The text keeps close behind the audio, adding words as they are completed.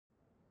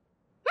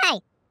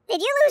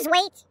Did you lose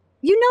weight?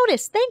 You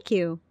noticed, thank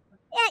you.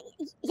 Yeah,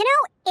 you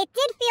know, it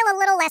did feel a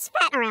little less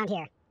fat around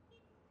here.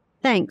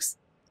 Thanks.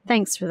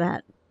 Thanks for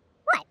that.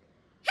 What?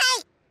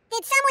 Hey,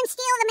 did someone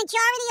steal the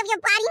majority of your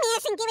body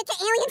mass and give it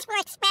to aliens for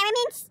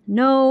experiments?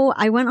 No,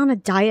 I went on a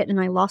diet and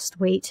I lost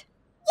weight.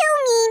 You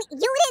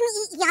mean you didn't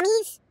eat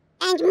yummies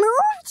and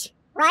moved?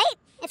 Right?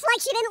 It's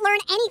like she didn't learn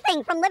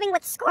anything from living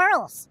with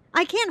squirrels.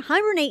 I can't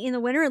hibernate in the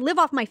winter and live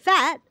off my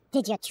fat.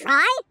 Did you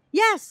try?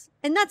 Yes,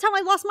 and that's how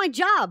I lost my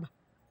job.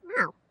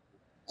 Oh.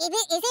 Is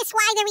this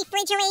why the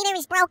refrigerator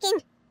is broken?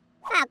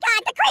 Oh,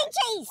 God, the cream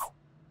cheese!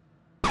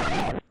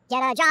 Get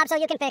a job so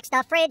you can fix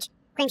the fridge.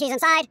 Cream cheese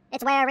inside,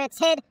 it's where it's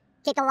hid.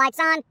 Keep the lights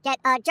on, get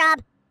a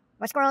job,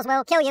 or squirrels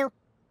will kill you.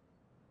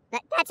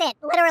 That's it,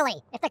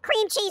 literally. If the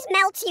cream cheese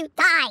melts, you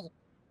die.